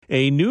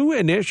A new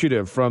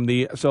initiative from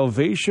the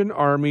Salvation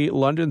Army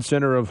London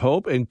Centre of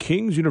Hope and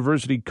King's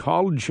University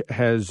College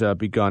has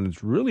begun.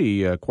 It's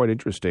really quite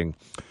interesting.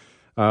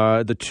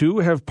 The two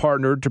have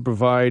partnered to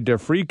provide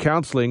free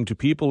counselling to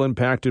people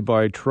impacted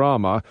by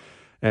trauma,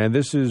 and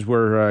this is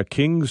where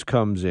King's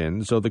comes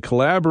in. So the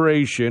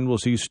collaboration will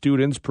see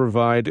students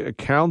provide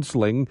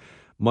counselling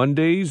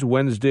Mondays,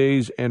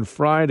 Wednesdays, and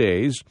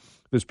Fridays.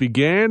 This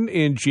began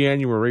in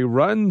January,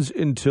 runs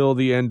until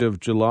the end of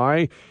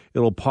July.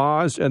 It'll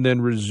pause and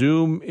then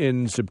resume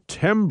in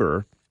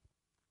September.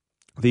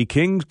 The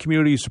King's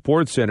Community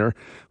Support Center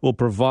will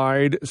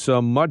provide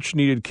some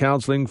much-needed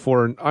counseling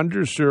for an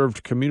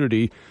underserved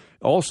community,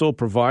 also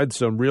provide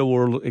some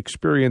real-world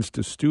experience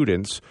to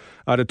students.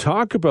 To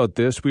talk about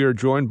this, we are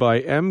joined by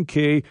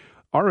M.K.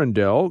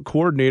 Arundel,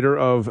 Coordinator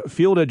of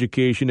Field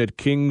Education at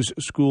King's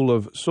School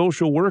of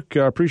Social Work.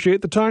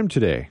 Appreciate the time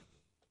today.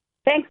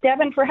 Thanks,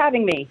 Devin, for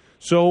having me.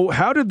 So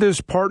how did this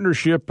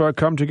partnership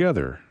come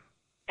together?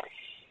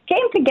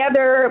 Came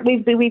together,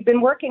 we've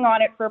been working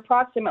on it for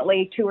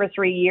approximately 2 or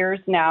 3 years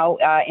now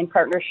in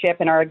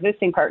our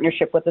existing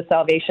partnership with the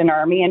Salvation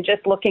Army, and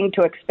just looking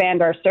to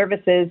expand our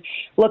services,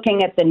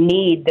 looking at the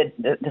need,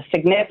 the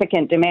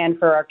significant demand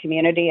for our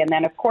community, and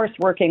then, of course,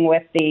 working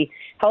with the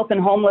Health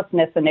and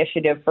Homelessness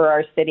Initiative for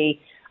our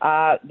city.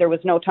 There was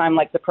no time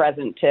like the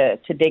present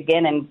to dig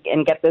in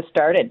and get this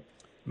started.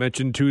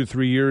 Mentioned 2 to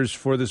 3 years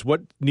for this.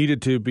 What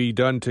needed to be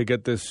done to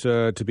get this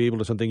to be able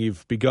to something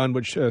you've begun,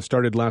 which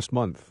started last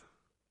month?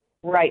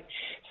 Right.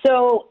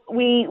 So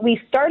we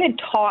started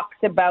talks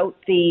about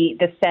the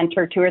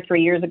center 2 or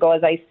 3 years ago.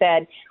 As I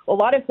said, a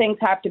lot of things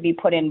have to be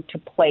put into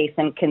place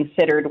and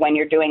considered when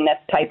you're doing this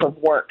type of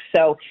work.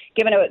 So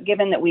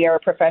given that we are a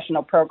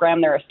professional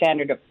program, there are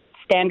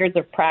standards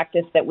of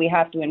practice that we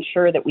have to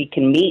ensure that we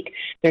can meet.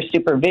 There's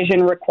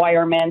supervision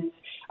requirements.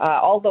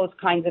 All those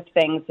kinds of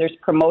things. There's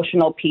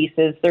promotional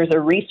pieces. There's a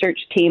research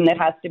team that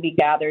has to be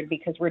gathered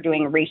because we're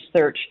doing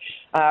research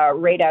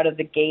right out of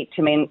the gate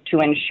to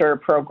ensure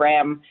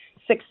program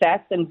success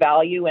and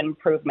value and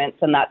improvements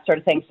and that sort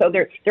of thing. So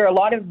there are a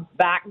lot of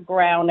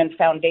background and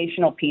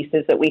foundational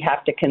pieces that we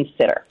have to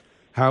consider.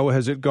 How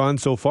has it gone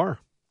so far?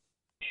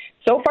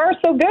 So far,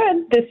 so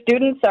good. The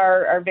students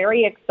are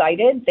very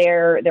excited.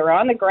 They're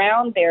on the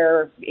ground.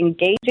 They're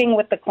engaging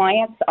with the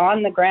clients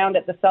on the ground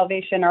at the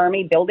Salvation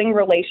Army, building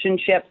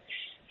relationships,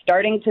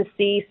 starting to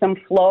see some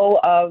flow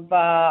of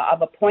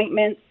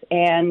appointments,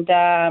 and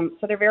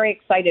so they're very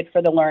excited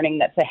for the learning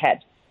that's ahead.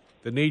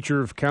 The nature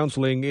of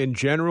counseling in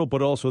general,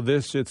 but also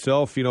this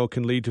itself,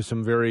 can lead to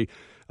some very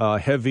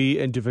heavy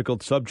and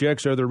difficult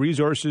subjects. Are there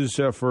resources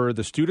for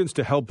the students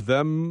to help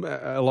them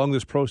along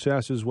this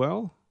process as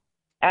well?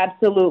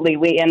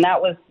 Absolutely. And that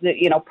was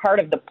part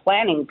of the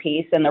planning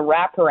piece and the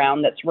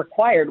wraparound that's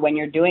required when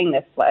you're doing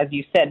this, as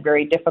you said,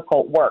 very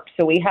difficult work.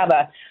 So we have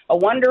a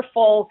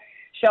wonderful,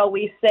 shall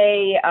we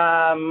say,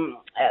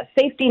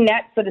 safety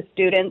net for the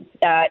students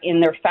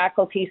in their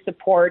faculty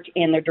support,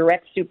 in their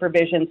direct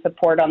supervision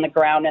support on the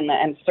ground,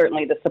 and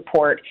certainly the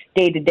support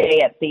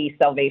day-to-day at the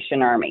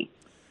Salvation Army.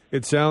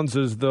 It sounds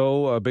as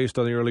though, based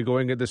on the early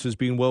going, this has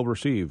been well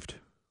received.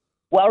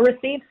 Well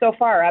received so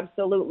far,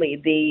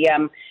 absolutely.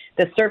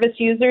 The service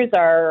users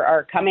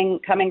are coming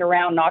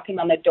around, knocking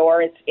on the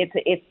door.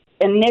 It's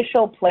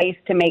initial place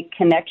to make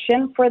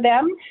connection for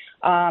them,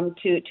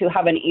 to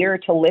have an ear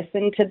to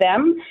listen to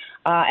them,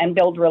 and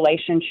build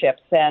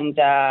relationships and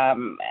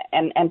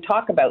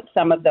talk about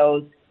some of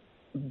those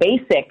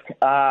basic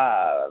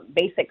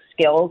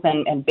skills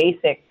and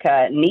basic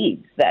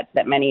needs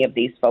that many of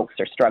these folks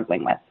are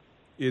struggling with.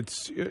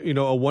 It's,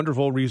 a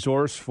wonderful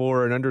resource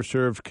for an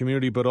underserved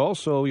community, but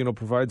also,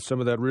 provides some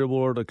of that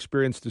real-world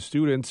experience to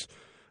students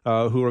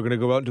who are going to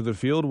go out into the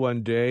field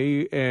one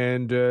day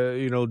and,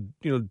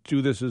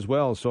 do this as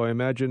well. So I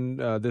imagine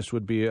this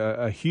would be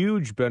a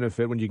huge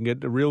benefit when you can get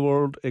the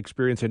real-world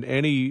experience in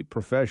any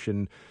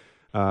profession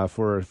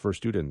for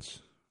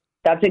students.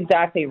 That's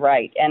exactly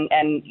right.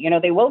 And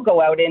they will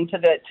go out into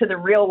the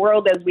real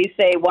world, as we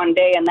say, one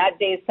day, and that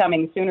day is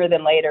coming sooner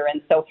than later.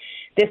 And so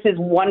this is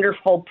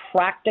wonderful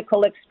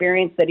practical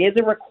experience that is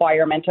a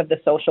requirement of the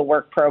social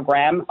work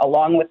program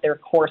along with their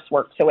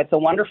coursework. So it's a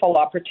wonderful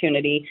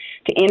opportunity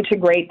to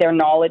integrate their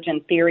knowledge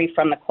and theory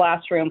from the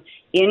classroom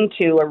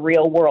into a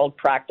real world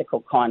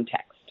practical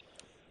context.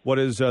 What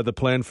is the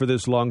plan for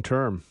this long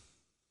term?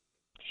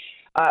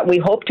 We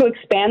hope to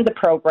expand the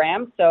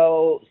program.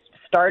 So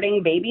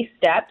starting baby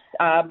steps,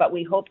 but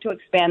we hope to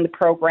expand the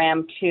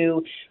program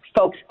to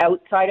folks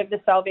outside of the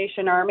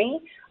Salvation Army,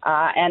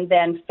 and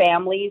then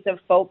families of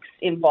folks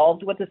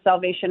involved with the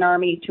Salvation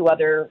Army to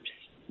other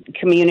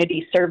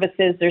community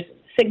services. There's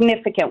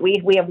significant,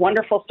 we have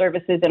wonderful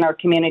services in our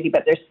community,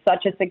 but there's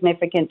such a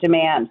significant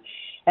demand.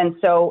 And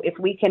so if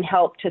we can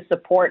help to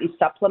support and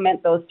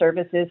supplement those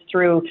services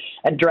through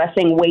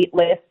addressing wait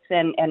lists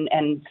and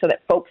so that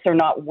folks are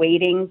not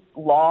waiting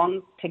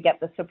long to get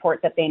the support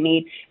that they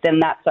need, then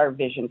that's our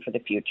vision for the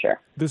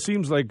future. This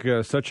seems like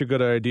such a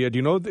good idea. Do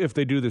you know if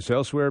they do this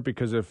elsewhere?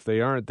 Because if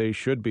they aren't, they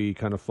should be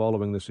kind of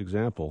following this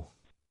example.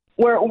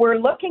 We're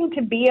looking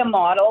to be a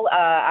model,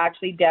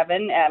 actually,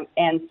 Devin,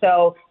 and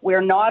so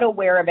we're not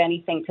aware of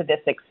anything to this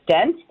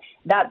extent.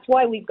 That's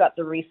why we've got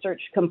the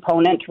research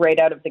component right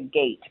out of the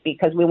gate,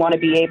 because we want to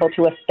be able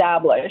to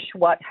establish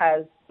what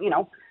has,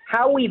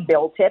 how we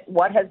built it,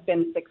 what has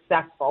been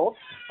successful,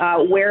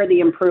 where the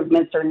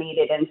improvements are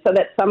needed, and so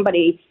that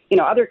somebody,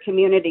 other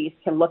communities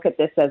can look at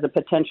this as a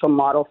potential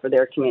model for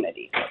their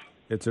community.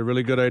 It's a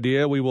really good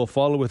idea. We will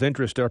follow with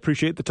interest. I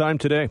appreciate the time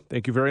today.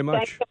 Thank you very much.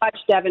 Thanks so much,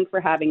 Devin, for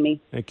having me.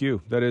 Thank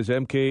you. That is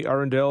MK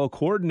Arundel,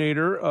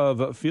 Coordinator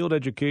of Field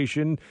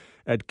Education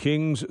at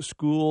King's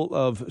School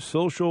of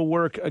Social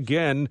Work.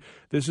 Again,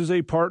 this is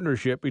a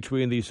partnership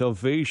between the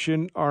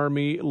Salvation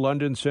Army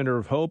London Centre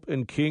of Hope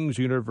and King's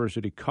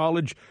University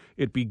College.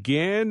 It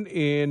began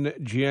in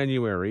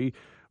January,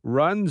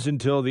 runs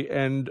until the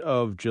end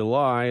of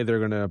July. They're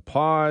going to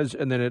pause,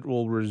 and then it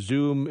will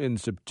resume in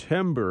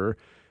September.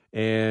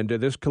 And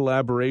this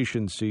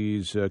collaboration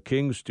sees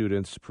King's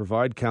students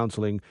provide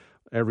counseling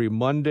every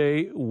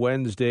Monday,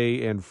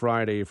 Wednesday, and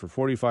Friday for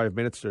 45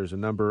 minutes. There's a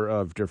number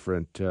of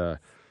different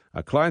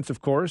clients,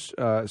 of course,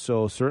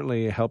 so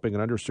certainly helping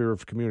an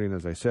underserved community, and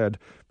as I said,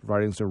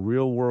 providing some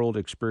real-world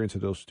experience to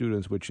those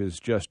students, which is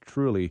just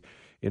truly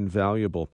invaluable.